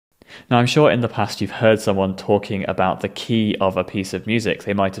Now, I'm sure in the past you've heard someone talking about the key of a piece of music.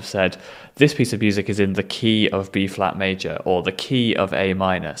 They might have said, this piece of music is in the key of B flat major or the key of A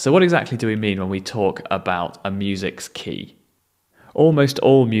minor. So what exactly do we mean when we talk about a music's key? Almost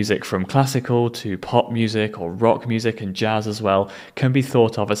all music, from classical to pop music or rock music and jazz as well, can be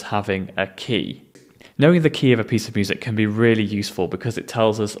thought of as having a key. Knowing the key of a piece of music can be really useful because it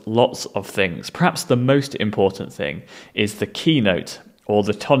tells us lots of things. Perhaps the most important thing is the key note, or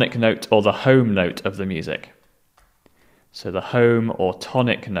the tonic note, or the home note of the music. So the home or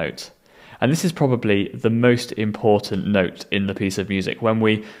tonic note. And this is probably the most important note in the piece of music. When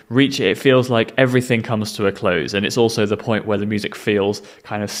we reach it, it feels like everything comes to a close, and it's also the point where the music feels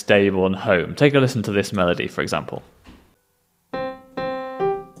kind of stable and home. Take a listen to this melody, for example.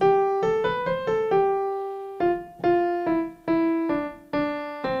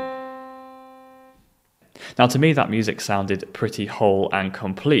 Now, to me, that music sounded pretty whole and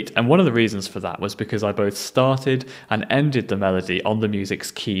complete, and one of the reasons for that was because I both started and ended the melody on the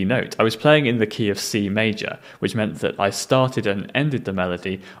music's key note. I was playing in the key of C major, which meant that I started and ended the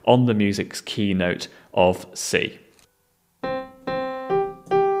melody on the music's key note of C.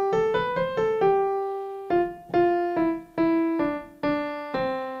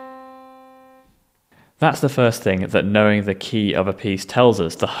 That's the first thing that knowing the key of a piece tells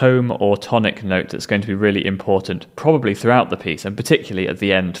us, the home or tonic note that's going to be really important, probably throughout the piece, and particularly at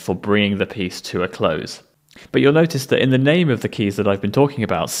the end for bringing the piece to a close. But you'll notice that in the name of the keys that I've been talking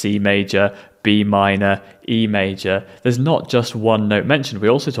about, C major, B minor, E major, there's not just one note mentioned. We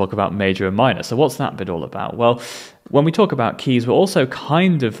also talk about major and minor. So what's that bit all about? Well, when we talk about keys, we're also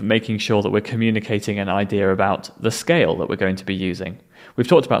kind of making sure that we're communicating an idea about the scale that we're going to be using. We've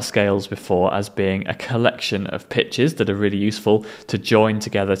talked about scales before as being a collection of pitches that are really useful to join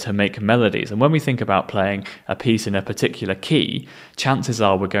together to make melodies. And when we think about playing a piece in a particular key, chances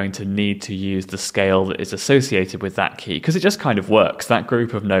are we're going to need to use the scale that is associated with that key, because it just kind of works. That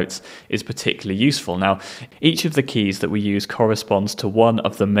group of notes is particularly useful. Now, each of the keys that we use corresponds to one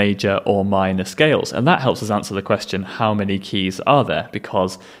of the major or minor scales, and that helps us answer the question, how many keys are there?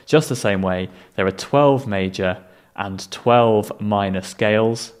 Because just the same way, there are 12 major and 12 minor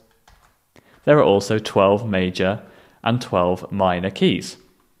scales, there are also 12 major and 12 minor keys.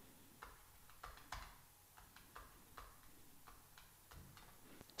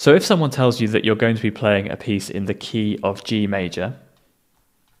 So if someone tells you that you're going to be playing a piece in the key of G major,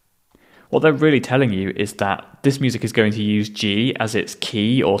 what they're really telling you is that this music is going to use G as its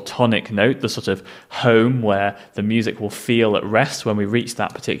key or tonic note, the sort of home where the music will feel at rest when we reach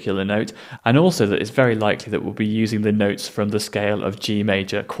that particular note, and also that it's very likely that we'll be using the notes from the scale of G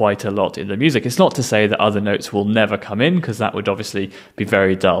major quite a lot in the music. It's not to say that other notes will never come in, because that would obviously be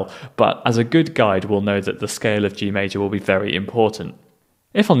very dull, but as a good guide, we'll know that the scale of G major will be very important.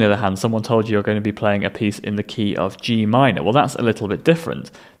 If, on the other hand, someone told you you're going to be playing a piece in the key of G minor, well, that's a little bit different.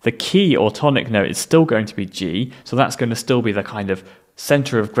 The key or tonic note is still going to be G, so that's going to still be the kind of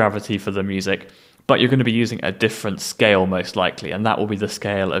center of gravity for the music, but you're going to be using a different scale most likely, and that will be the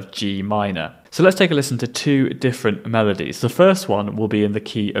scale of G minor. So let's take a listen to two different melodies. The first one will be in the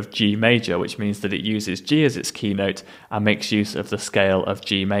key of G major, which means that it uses G as its key note and makes use of the scale of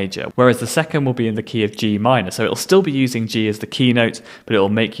G major. Whereas the second will be in the key of G minor, so it'll still be using G as the key note, but it will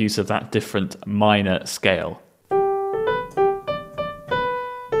make use of that different minor scale.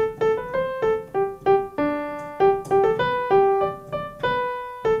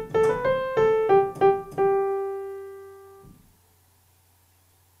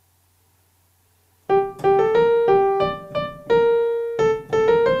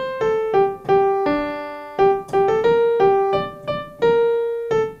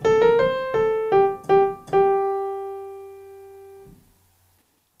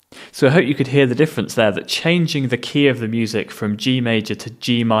 So I hope you could hear the difference there, that changing the key of the music from G major to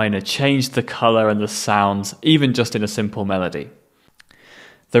G minor changed the colour and the sounds, even just in a simple melody.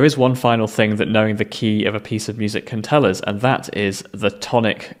 There is one final thing that knowing the key of a piece of music can tell us, and that is the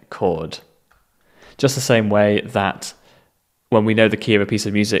tonic chord. Just the same way that when we know the key of a piece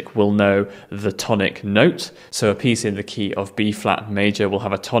of music, we'll know the tonic note. So a piece in the key of B flat major will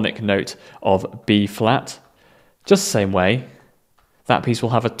have a tonic note of B flat. Just the same way, that piece will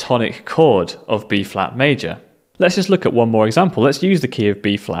have a tonic chord of B flat major. Let's just look at one more example. Let's use the key of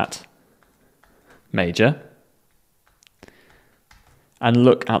B flat major and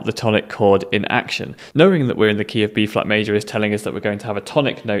look at the tonic chord in action. Knowing that we're in the key of B flat major is telling us that we're going to have a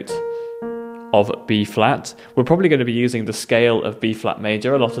tonic note of B flat. We're probably going to be using the scale of B flat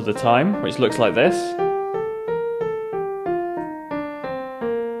major a lot of the time, which looks like this.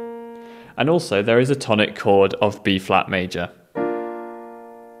 And also there is a tonic chord of B flat major.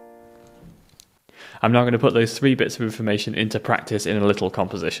 I'm now going to put those 3 bits of information into practice in a little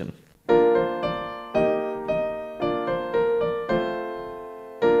composition.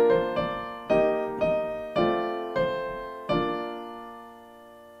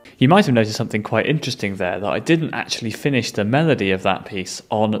 You might have noticed something quite interesting there, that I didn't actually finish the melody of that piece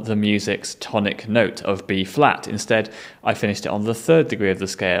on the music's tonic note of B flat. Instead, I finished it on the 3rd degree of the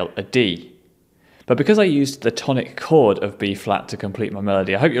scale, a D. But because I used the tonic chord of B flat to complete my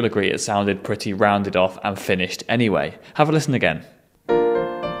melody, I hope you'll agree it sounded pretty rounded off and finished anyway. Have a listen again.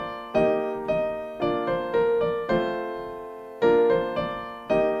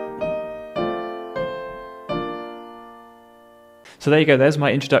 So there you go, there's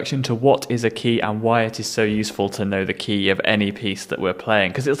my introduction to what is a key and why it is so useful to know the key of any piece that we're playing,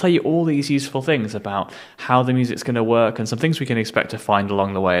 because it'll tell you all these useful things about how the music's going to work and some things we can expect to find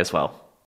along the way as well.